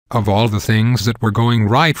Of all the things that were going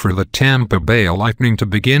right for the Tampa Bay Lightning to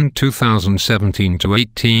begin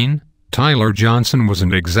 2017-18, Tyler Johnson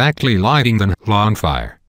wasn't exactly lighting the hell on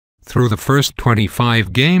fire. Through the first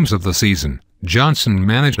 25 games of the season, Johnson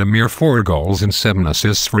managed a mere 4 goals and 7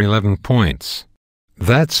 assists for 11 points.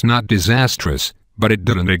 That's not disastrous, but it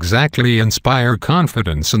didn't exactly inspire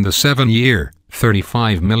confidence in the 7-year,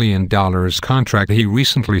 $35 million contract he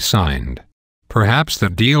recently signed. Perhaps the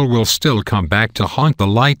deal will still come back to haunt the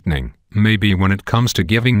Lightning, maybe when it comes to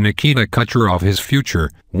giving Nikita Kucherov his future,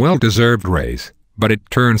 well-deserved raise. But it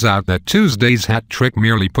turns out that Tuesday's hat trick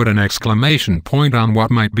merely put an exclamation point on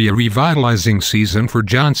what might be a revitalizing season for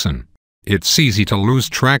Johnson. It's easy to lose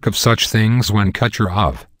track of such things when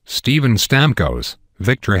Kucherov, Steven Stamkos,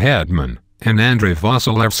 Victor Hedman, and Andrei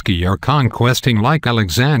Vasilevsky are conquesting like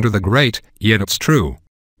Alexander the Great, yet it's true.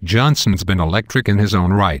 Johnson's been electric in his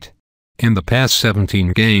own right. In the past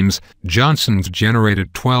 17 games, Johnson's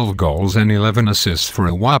generated 12 goals and 11 assists for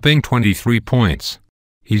a whopping 23 points.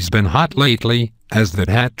 He's been hot lately, as that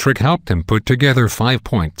hat trick helped him put together 5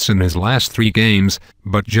 points in his last 3 games,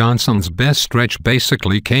 but Johnson's best stretch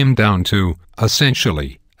basically came down to,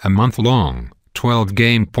 essentially, a month-long,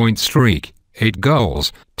 12-game point streak, 8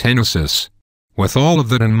 goals, 10 assists. With all of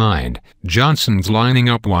that in mind, Johnson's lining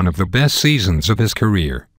up one of the best seasons of his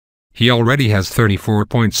career. He already has 34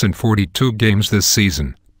 points in 42 games this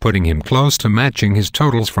season, putting him close to matching his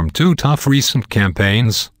totals from 2 tough recent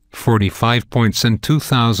campaigns, 45 points in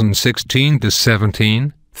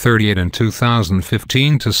 2016-17, 38 in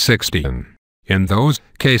 2015-16. In those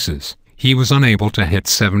cases, he was unable to hit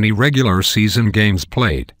 70 regular season games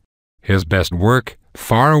played. His best work,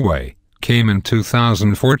 far away, came in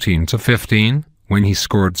 2014-15, when he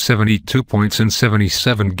scored 72 points in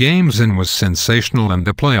 77 games and was sensational in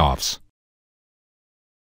the playoffs.